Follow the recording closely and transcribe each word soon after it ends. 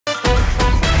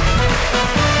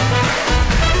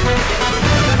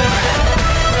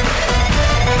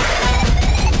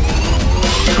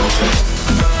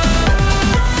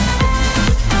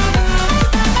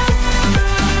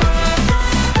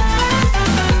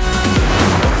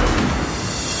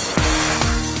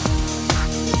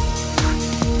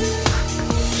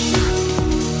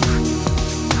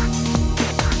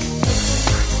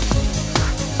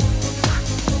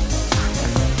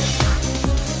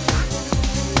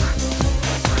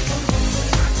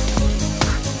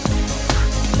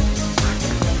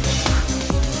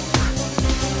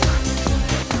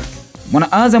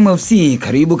Mwana Azam FC,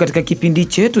 karibu katika kipindi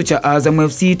chetu cha AZAM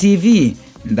FC TV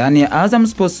ndani ya AZAM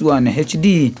Sports 1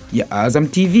 HD ya AZAM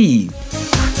TV.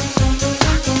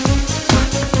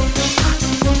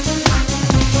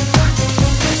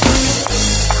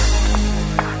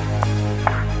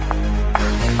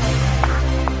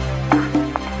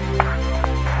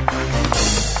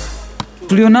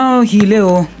 Tulionao hii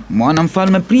leo, mwana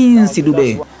mfalme Prince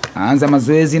Dube aanza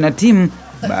mazoezi na timu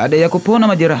baada ya kupona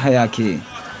majeraha yake.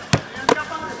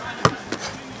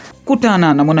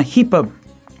 Kutana na mwana hip hop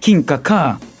King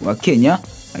Kaka wa Kenya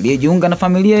aliyejiunga na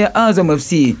familia ya AZAM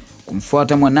FC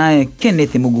kumfuata mwanae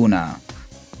Kenneth Muguna.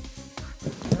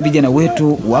 Vijana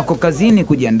wetu wako kazini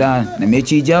kujiandaa na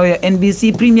mechi ijayo ya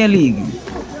NBC Premier League.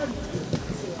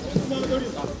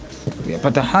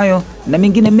 Kuyapata hayo na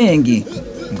mengine mengi,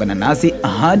 ungana nasi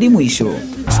hadi mwisho.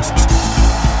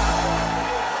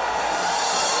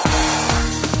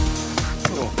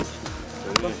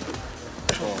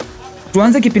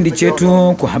 Tuanze kipindi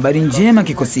chetu kwa habari njema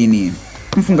kikosini.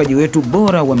 Mfungaji wetu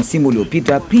bora wa msimu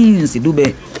uliopita Prince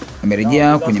Dube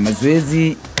amerejea kwenye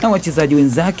mazoezi na wachezaji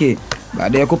wenzake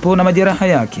baada ya kupona majeraha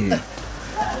yake.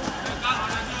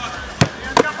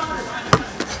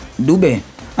 Dube,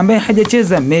 ambaye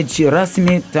hajacheza mechi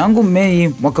rasmi tangu Mei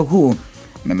mwaka huu,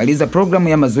 amemaliza programu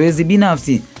ya mazoezi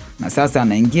binafsi na sasa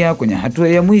anaingia kwenye hatua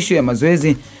ya mwisho ya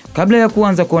mazoezi kabla ya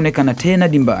kuanza kuonekana tena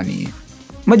dimbani.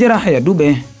 Majeraha ya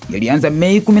Dube yalianza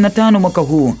Mei 15 mwaka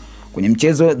huu kwenye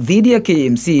mchezo dhidi ya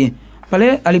KMC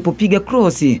pale alipopiga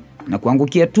krosi na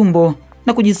kuangukia tumbo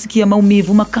na kujisikia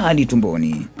maumivu makali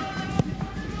tumboni.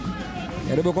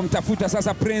 Jaribu kumtafuta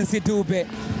sasa Prince Dube.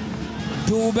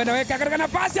 Dube anaweka katika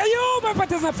nafasi,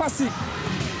 amepoteza nafasi.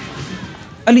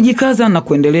 Alijikaza na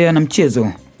kuendelea na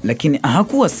mchezo, lakini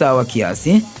hakuwa sawa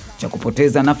kiasi cha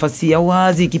kupoteza nafasi ya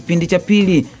wazi kipindi cha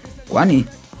pili, kwani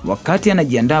wakati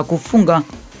anajiandaa kufunga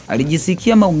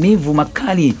alijisikia maumivu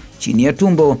makali chini ya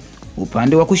tumbo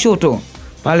upande wa kushoto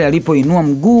pale alipoinua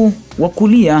mguu wa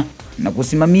kulia na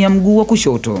kusimamia mguu wa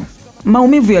kushoto.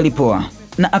 Maumivu yalipoa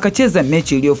na akacheza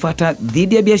mechi iliyofuata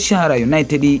dhidi ya Biashara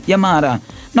United ya Mara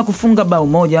na kufunga bao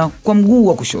moja kwa mguu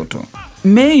wa kushoto.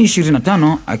 Mei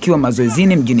 25 akiwa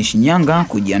mazoezini mjini Shinyanga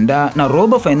kujiandaa na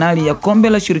robo finali ya kombe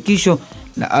la shirikisho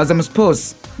la AZAM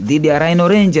Sports dhidi ya Rhino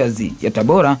Rangers ya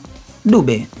Tabora,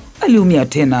 Dube aliumia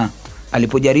tena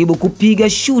alipojaribu kupiga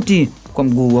shuti kwa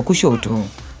mguu wa kushoto.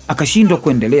 Akashindwa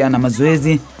kuendelea na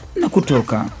mazoezi na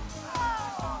kutoka.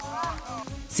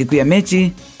 Siku ya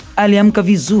mechi aliamka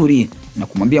vizuri na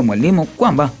kumwambia mwalimu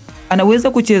kwamba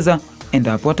anaweza kucheza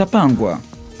endapo atapangwa.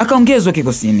 Akaongezwa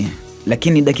kikosini,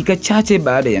 lakini dakika chache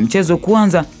baada ya mchezo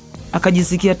kuanza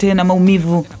akajisikia tena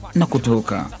maumivu na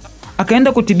kutoka.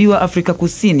 Akaenda kutibiwa Afrika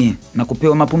Kusini na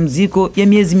kupewa mapumziko ya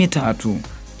miezi 3.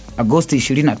 Agosti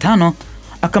 25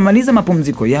 akamaliza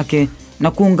mapumziko yake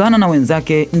na kuungana na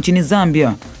wenzake nchini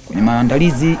Zambia kwenye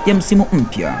maandalizi ya msimu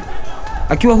mpya.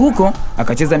 Akiwa huko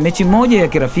akacheza mechi moja ya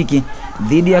kirafiki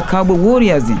dhidi ya Cabo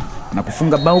Warriors na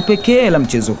kufunga bao pekee la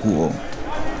mchezo huo.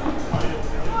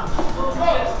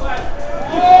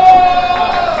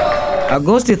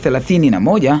 Agosti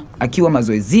 31 akiwa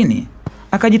mazoezini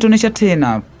akajitonesha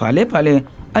tena pale pale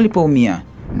alipoumia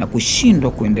na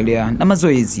kushindwa kuendelea na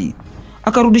mazoezi.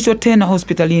 Akarudishwa tena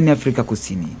hospitalini Afrika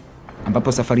Kusini,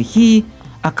 ambapo safari hii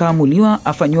akaamuliwa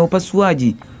afanywe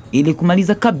upasuaji ili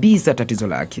kumaliza kabisa tatizo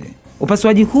lake.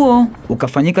 Upasuaji huo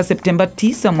ukafanyika Septemba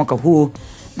 9 mwaka huu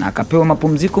na akapewa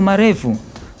mapumziko marefu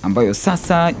ambayo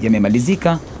sasa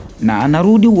yamemalizika na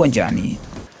anarudi uwanjani.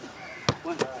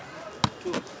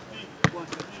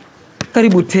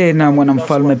 Karibu tena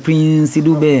mwanamfalme Prince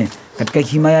Dube katika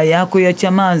himaya yako ya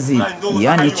Chamazi,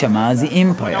 yani Chamazi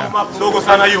Empire.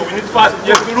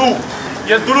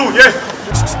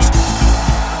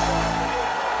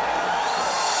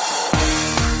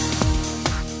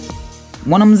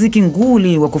 Mwanamuziki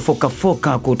nguli wa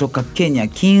kufoka kutoka Kenya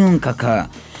King Kaka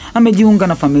amejiunga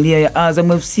na familia ya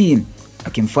AZAM FC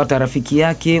akimfuata rafiki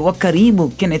yake wa karibu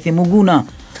Kenneth Muguna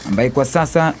ambaye kwa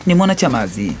sasa ni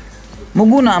mwanachamazi.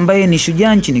 Muguna ambaye ni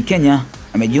shujaa nchini Kenya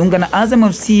amejiunga na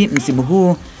AZAM FC msimu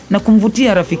huu na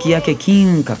kumvutia rafiki yake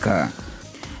King Kaka.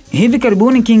 Hivi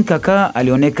karibuni King Kaka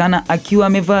alionekana akiwa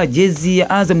amevaa jezi ya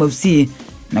AZAM FC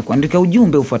na kuandika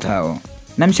ujumbe ufuatao: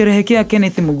 namsherehekea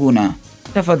Kenneth Muguna,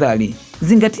 tafadhali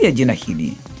zingatia jina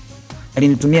hili.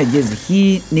 Alinitumia jezi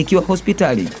hii nikiwa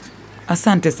hospitali.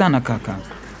 Asante sana kaka.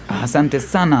 Asante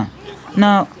sana.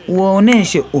 Na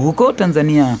waoneshe huko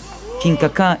Tanzania King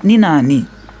Kaka ni nani.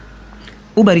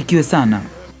 Ubarikiwe sana.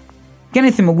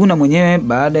 Kenneth Muguna mwenyewe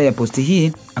baada ya posti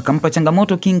hii akampa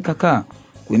changamoto King Kaka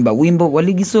kuimba wimbo wa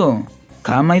ligi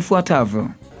kama ifuatavyo.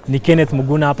 Ni Kenneth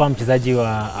Muguna hapa, mchezaji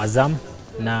wa AZAM,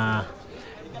 na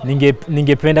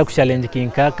Ningependa kuchallenge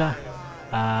King Kaka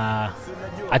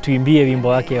atuimbie wimbo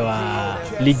wake wa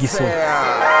ligi so.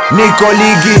 Niko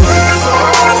ligi,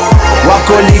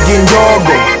 wako ligi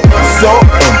ndogo. So,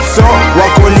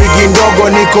 wako ligi ndogo,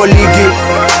 niko ligi,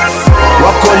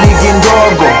 wako ligi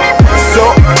ndogo. So,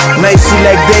 naishi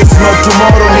like there's no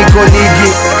tomorrow, niko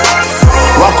ligi,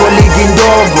 wako ligi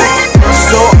ndogo.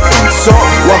 So,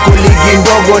 wako ligi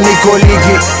ndogo, niko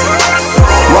ligi,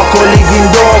 wako ligi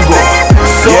ndogo.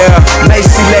 So,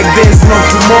 naishi like there's no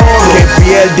tomorrow.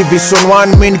 KPL Division 1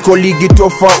 mimi niko ligi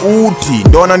tofauti.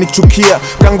 Ndo wananichukia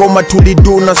kangoma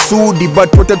tulidu na Sudi,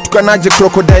 but wote tukanaje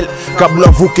crocodile kabla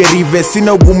vuke rive,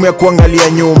 sina ugumu ya kuangalia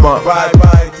nyuma.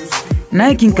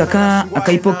 Naye King Kaka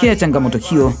akaipokea changamoto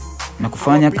hiyo na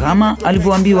kufanya kama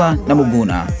alivyoambiwa na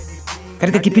Muguna.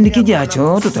 Katika kipindi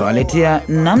kijacho tutawaletea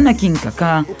namna King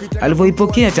Kaka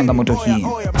alivyoipokea changamoto hii.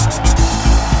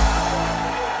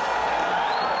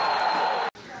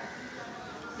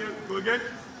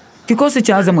 Kikosi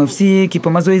cha Azam FC kipo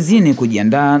mazoezini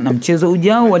kujiandaa na mchezo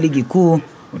ujao wa ligi kuu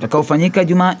utakaofanyika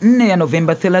Jumanne ya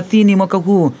Novemba 30 mwaka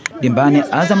huu dimbani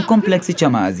Azam Complex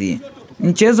Chamazi.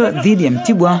 Mchezo dhidi ya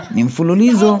Mtibwa ni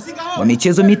mfululizo wa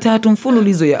michezo mitatu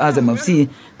mfululizo ya Azam FC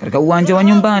katika uwanja wa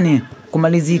nyumbani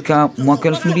kumalizika mwaka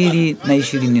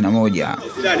 2021.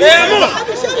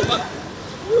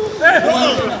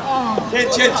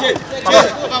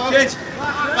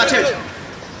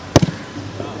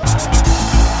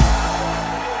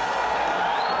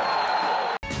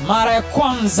 Mara ya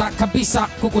kwanza kabisa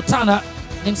kukutana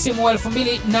ni msimu wa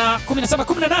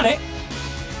 2017-18.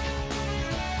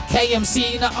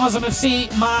 KMC na Azam FC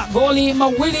magoli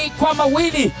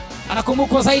 2-2.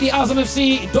 Anakumbukwa zaidi Azam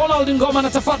FC Donald Ngoma na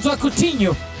Tafadzwa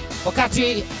Coutinho,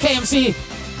 wakati KMC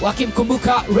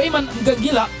wakimkumbuka Raymond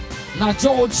Mgangila na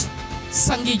George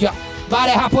Sangija.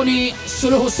 Baada ya hapo ni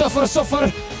suluhu 0-0,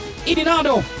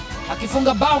 Idinado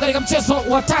akifunga bao katika mchezo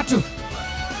wa tatu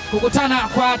kukutana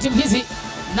kwa timu hizi,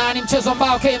 na ni mchezo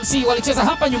ambao KMC walicheza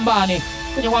hapa nyumbani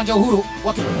kwenye uwanja Uhuru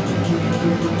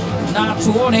na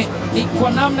tuone ni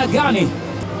kwa namna gani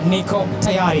niko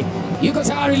tayari. Yuko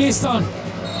tayari Liston.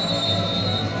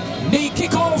 Ni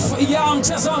kick-off ya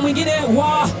mchezo mwingine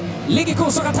wa ligi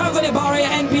kuu soka Tanzania bara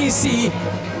ya NBC,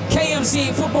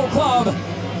 KMC Football Club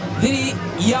dhidi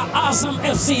ya Azam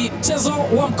FC, mchezo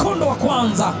wa mkondo wa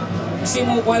kwanza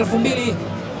msimu wa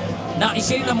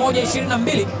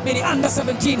 2021-22. Mimi under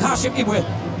 17 Hashim Ibwe.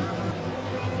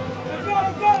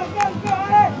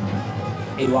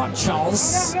 Edward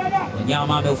Charles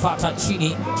Nyama ameufata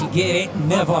chini, Kigere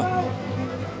Never.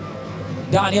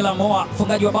 Daniel Amoa,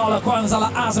 fungaji wa bao la kwanza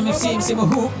la Azam FC msimu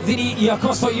huu dhidi ya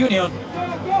Coastal Union,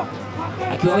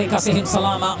 akiwaweka sehemu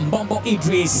salama Mbombo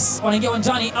Idris. Wanaingia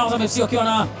uwanjani Azam FC wakiwa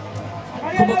na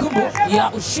kumbukumbu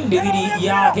ya ushindi dhidi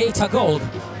ya Geita Gold,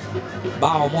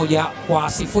 bao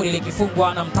 1-0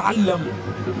 likifungwa na mtaalam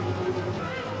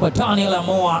kwa Daniel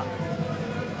Amoa.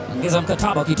 Ongeza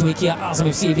mkataba ukitumikia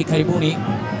Azam FC hivi karibuni.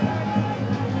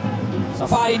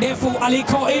 Safari ndefu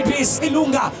aliko Idris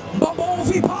Ilunga, Mbombo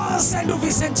vipas Endu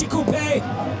Vincent Chikupe.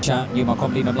 Nyuma kwa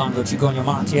mlinda mlango Chigonyo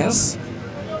Matias.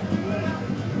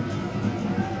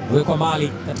 Wekwa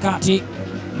mali katikati,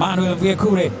 Manuel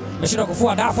Mvuyekure ameshinda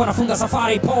kufua dafu, anafunga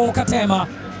Safari. Paul Katema,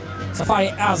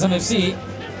 Safari Azam FC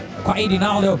kwa Idi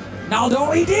Naldo.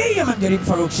 Naldo Idi amemjaribu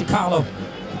Faruk Shikalo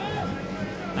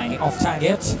na ni off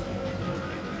target.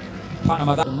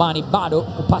 Mani bado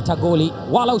kupata goli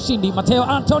wala ushindi. Mateo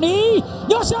Anthony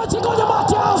nyosha Chigonyo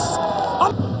Matias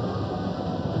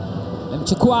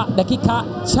amechukua dakika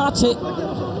chache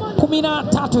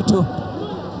 13 tu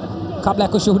kabla ya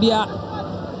kushuhudia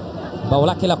bao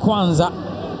lake la kwanza.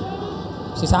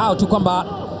 Usisahau tu kwamba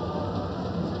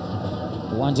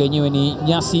uwanja wenyewe ni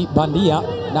nyasi bandia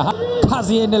na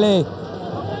kazi iendelee.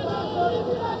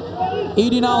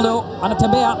 Idinaldo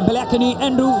anatembea, mbele yake ni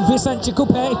Andrew Vincent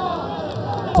Chikupe.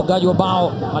 Mfungaji wa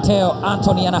bao Mateo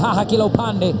Anthony anahaha kila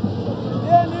upande,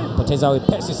 poteza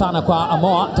wepesi sana kwa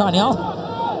Amoa. Daniel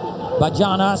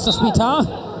Bajana Sospita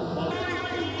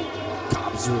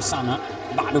kabzu sana,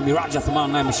 bado Miraja Thamana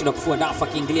naye ameshinda kufua dafa,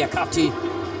 akiingilia kati.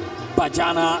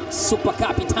 Bajana super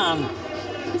capitan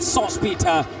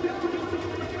Sospita,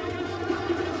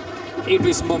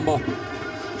 Idris Mbombo.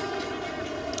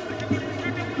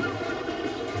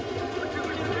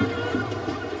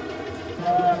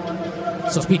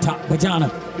 Sospita Bajana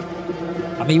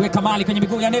ameiweka mali kwenye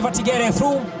miguu ya Neva Tigere,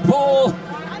 through ball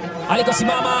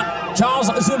alikosimama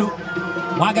Charles Zulu,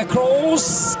 mwaga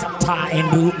cross kata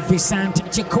Andrew Vincent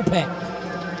Chikupe.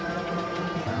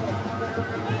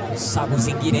 Sabu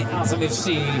zingine Azam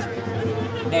FC,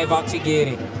 Neva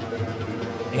Tigere,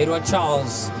 Edward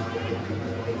Charles,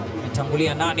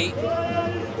 metangulia nani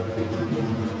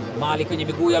Mali kwenye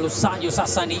miguu ya Lusajo,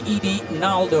 sasa ni Idi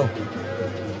Naldo.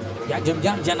 Janja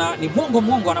mjanja na ni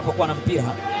mwongo anapokuwa na mpira.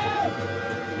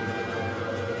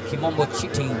 Kimombo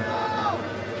cheating.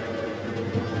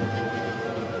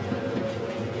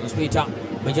 Hospita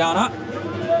Bajana.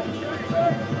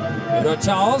 Edo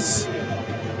Charles.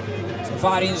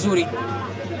 Safari nzuri.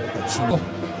 Chino.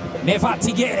 Neva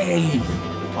Tigere.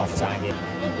 Off target.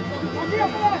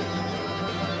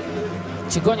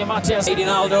 Chigonye Matias, Idi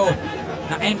Naldo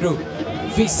na Andrew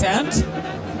Vincent.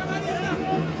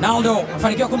 Naldo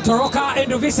afanikiwa kumtoroka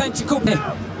Andrew Vincent. Chikupe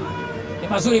ni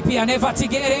mazuri pia. Neva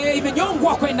Tigere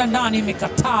imenyongwa kwenda ndani,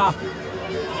 imekataa.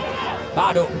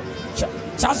 Bado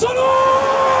Chazulu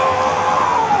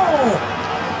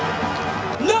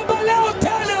leo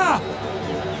tena.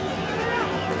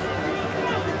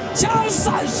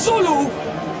 Chazulu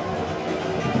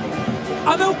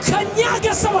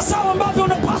ameukanyaga sawasawa ambavyo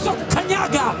unapaswa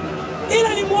kukanyaga,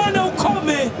 ila ni mwana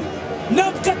ukome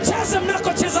na mkacheza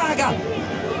mnakochezaga.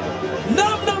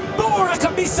 Namna bora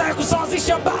kabisa ya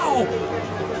kusawazisha bao,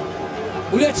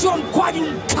 uliachiwa mkwaju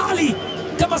mkali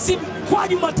kama si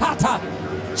mkwaju matata.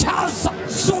 Charles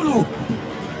Zulu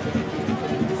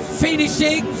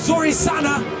finishing nzuri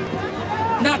sana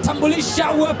na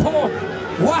tambulisha uwepo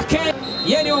wake.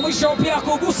 Yeye ni wa mwisho pia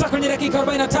kugusa kwenye dakika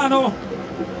 45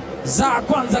 za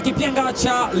kwanza, kipenga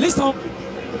cha Liston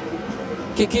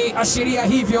kikiashiria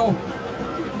hivyo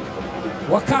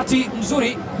wakati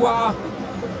mzuri kwa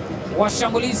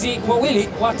washambulizi wawili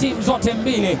wa timu zote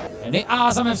mbili. Ni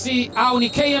Azam FC au ni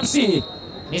KMC?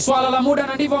 Ni swala la muda,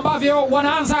 na ndivyo ambavyo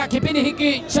wanaanza kipindi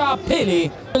hiki cha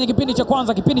pili. Kwenye kipindi cha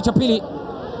kwanza, kipindi cha pili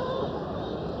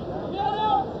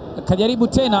kajaribu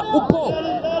tena, upo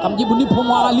kamjibu nipo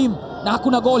mwalimu, na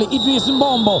hakuna goli. Idris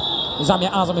Mbombo, nizamu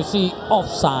ya Azam FC,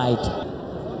 offside.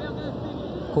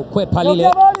 Kukwepa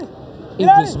lile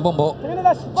Idris Mbombo,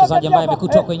 mchezaji ambaye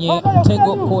amekutwa kwenye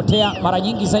mtego kuotea mara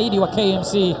nyingi zaidi wa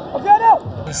KMC.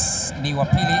 Ni wa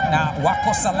pili na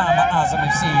wako salama Azam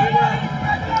FC.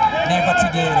 Neva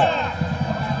Tigere,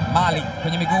 Mali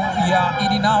kwenye miguu ya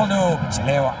Idi Naldo,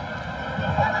 chelewa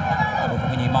huko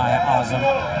kwenye himaya Azam.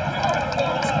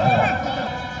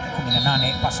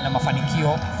 18 pasi na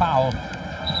mafanikio, foul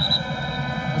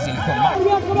zilikuwa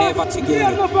Neva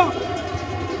Tigere.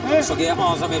 Sogea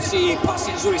Azam FC,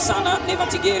 pasi nzuri sana Neva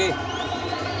Tigere.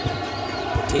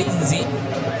 Potenzi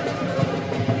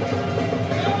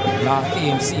na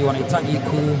KMC wanahitaji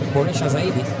kuboresha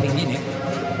zaidi, pengine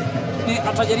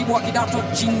atajaribu wa kidato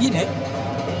kingine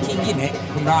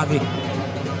kumradhi.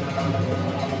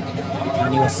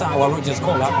 Ni wasaa wa Rogers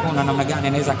Kola kuona namna gani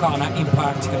anaweza kawa na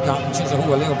impact katika mchezo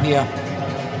huu leo. Pia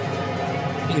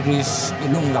Idris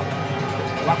Ilunga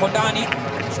wako ndani.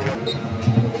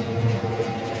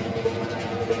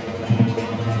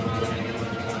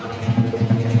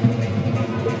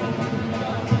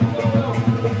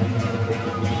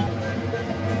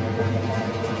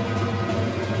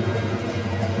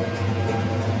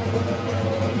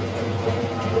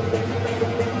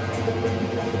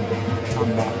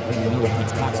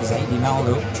 Zaidi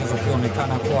Naldo, mchezo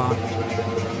ukionekana kwa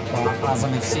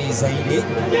Azam FC zaidi.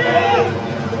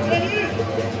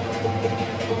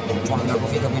 Twanga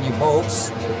kufika kwenye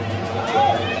box.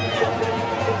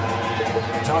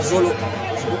 Chazulu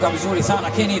zunguka vizuri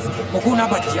sana Kenneth Muguna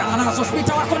Bajana.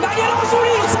 Hospita wako ndani, ala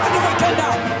nzuri sana Mwekenda,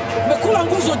 mekula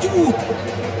nguzo juu.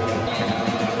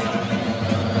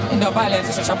 Ndio bale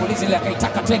anzisha shambulizi ile,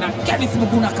 akaitaka tena Kenneth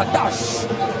Muguna Kadash,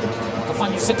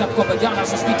 kafanya setup kwa Bajana.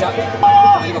 Hospita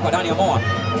alikuwa kwa ndani ya Moa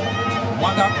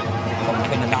Mwanga kwa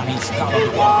kwenda ndani, shikaba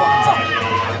kwa kwanza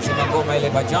sema ngoma ile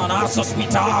Bajana.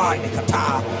 Hospita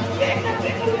imekataa.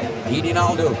 Idi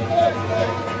Naldo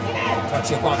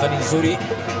touch ya kwanza ni nzuri,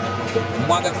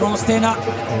 Mwanga cross tena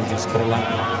just Kola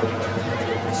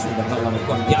Suda bala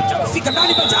amekuwa mjanja kufika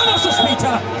ndani. Bajana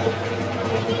Hospita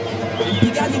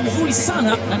mpigaji mzuri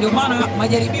sana, na ndio maana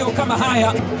majaribio kama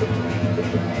haya.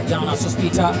 Bajana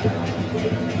Hospita,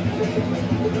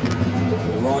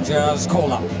 Rogers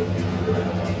Kola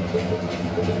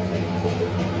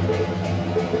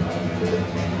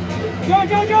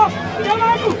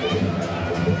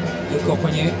iko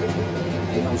kwenye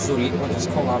eneo uzuri. Rogers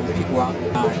Kola mpigwa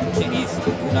na Kenneth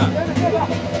Muguna.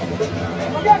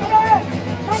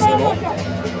 Sebo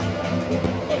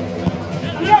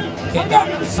Kenda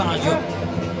Lusajo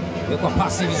kwa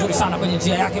pasi vizuri sana kwenye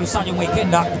njia yake. Lusajo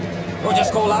Mwekenda,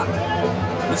 Rogers Kola,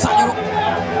 Lusajo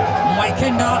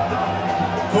Mwekenda,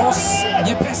 cross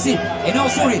nyepesi, eneo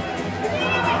zuri.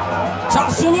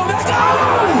 Chazulu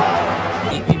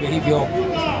ipige hivyo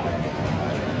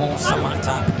Mo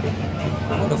Samata,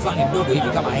 mundo fulani mdogo hivi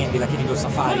kama aende, lakini ndio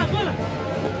safari.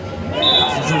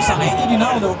 Nzuri sana Idi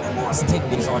Naldo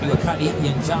Stendi zawadiwa kadi ya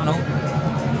njano.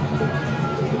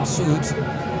 Masud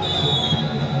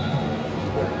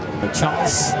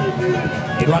Charles,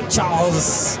 Edward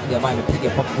Charles ndiye ambaye amepiga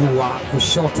kwa mguu wa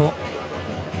kushoto.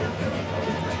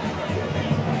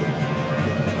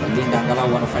 Linda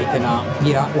angalau wanufaika na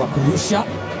mpira wa kurusha.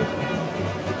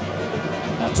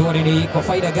 Na tuone ni kwa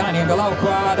faida gani angalau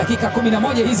kwa dakika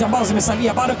 11 hizi ambazo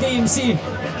zimesalia. Bado KMC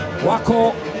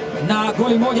wako na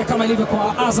goli moja kama ilivyo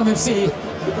kwa Azam FC,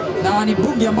 na ni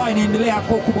bungi ambayo inaendelea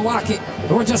kwa ukubwa wake.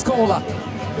 Roger Scola,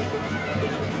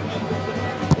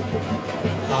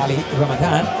 Ali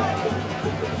Ramadan,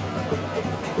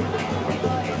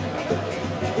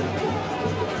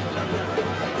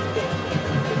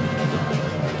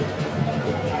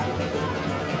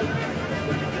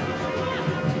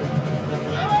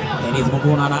 Dennis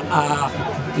Muguna na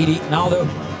Idi Naldo,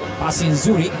 pasi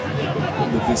nzuri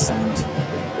Indu Vincent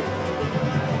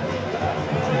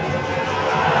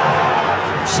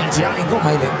Shinjiani,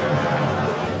 ngoma ile.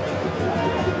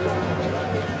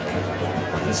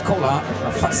 Scola,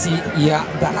 nafasi ya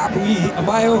dhahabu hii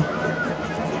ambayo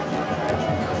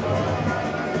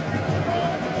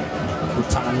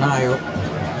kutana nayo.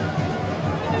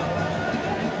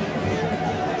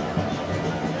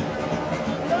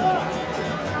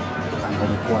 Mpango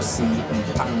umekuwa si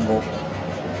mpango.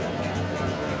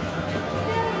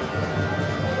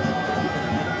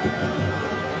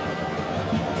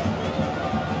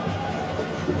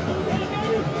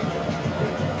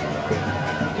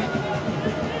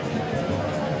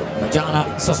 Jana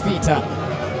Sospita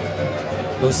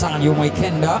Lusanyo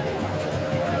Mwaikenda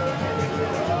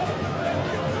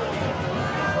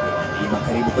ima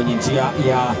karibu kwenye njia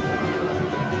ya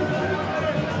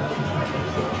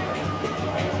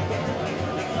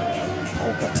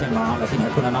Okatema, lakini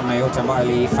hakuna namna yote ambayo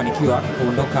alifanikiwa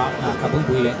kuondoka na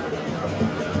kabumbu ile.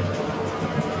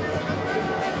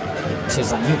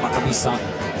 Cheza nyuma kabisa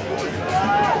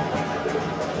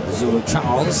Zulu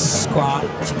Charles kwa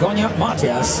Chigonya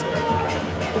Matias.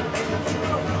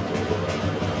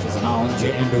 Cheza nao nje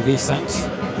Endo Vincent.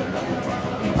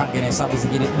 Mpange na hesabu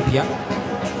zingine mpya.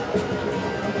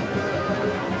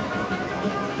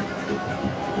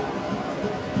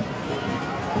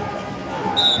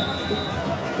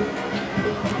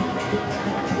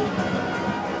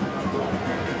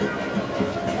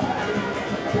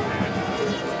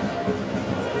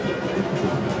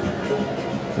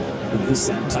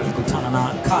 Vincent alikutana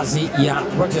na kazi ya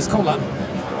Roger Scola.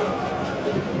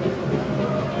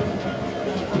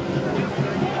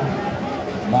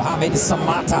 Mohamed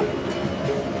Samata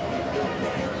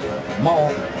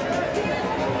Mo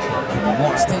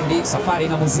Stendi, safari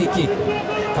na muziki.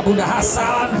 Kabunda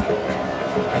Hassan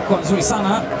alikuwa nzuri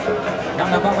sana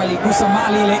namna ambavyo aligusa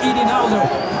mali ile. Idi Naldo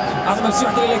Azam FC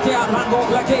akielekea lango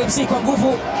la KMC kwa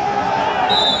nguvu.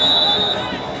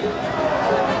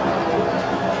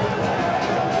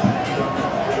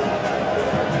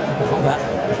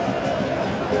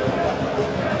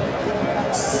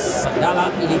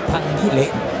 Sadala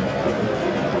Lipangile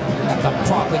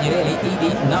akamtoa kwenye reli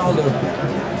Idi Naldo.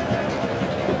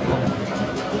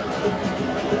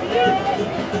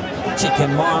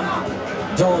 Chicken Man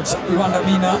George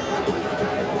Luandamina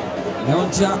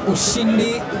meonja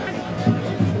ushindi.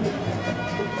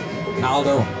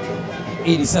 Naldo,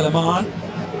 Idi Seleman,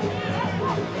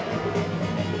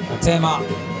 Katema,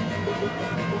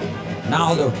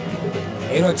 Naldo,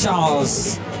 Edward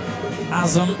Charles.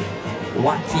 Azam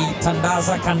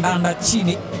wakitandaza kandanda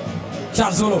chini.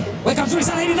 Chazulu weka mzuri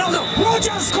sana Idi Naldo.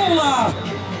 Roger Scola,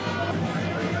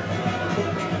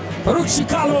 Faruk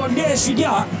Shikalo ndiye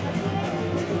shujaa.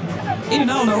 Idi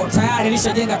Naldo tayari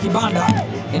alishajenga kibanda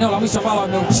eneo la mwisho ambalo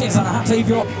ameucheza, na hata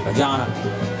hivyo jana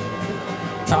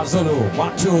Chazulu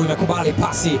 1-2 imekubali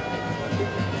pasi.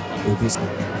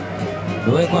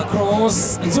 Wekwa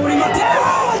cross nzuri Mateo.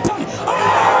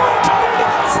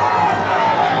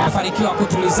 Fanikiwa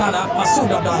kutulizana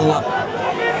Masud Abdallah.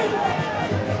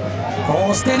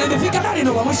 Cross tena imefika ndani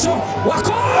na mwisho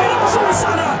wako nzuri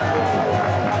sana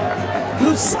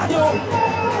Lusanyo.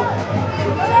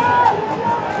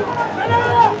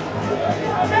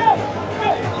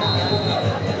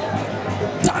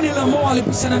 Daniel Mo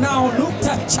alipishana nao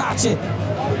nukta chache.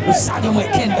 Lusanyo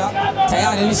Mwekenda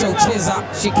tayari alishaucheza.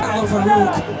 Shikalo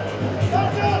Faruk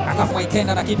akafu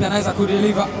Mwekenda na kipi anaweza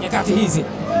kudeliver nyakati hizi.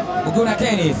 Muguna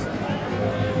Kenneth,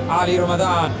 Ali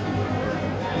Ramadan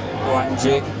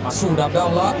wanje Masud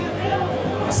Abdallah.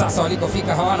 Sasa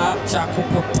walikofika hawana cha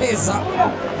kupoteza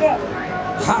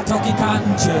hata ukikaa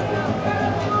nje.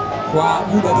 Kwa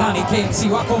muda gani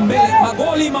KMC wako mbele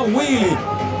magoli mawili.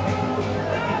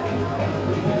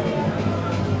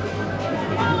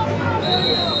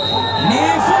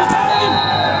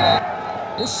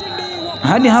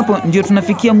 Hadi hapo ndio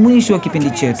tunafikia mwisho wa kipindi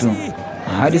chetu.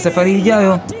 Hadi safari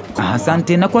ijayo,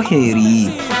 asante na kwa heri.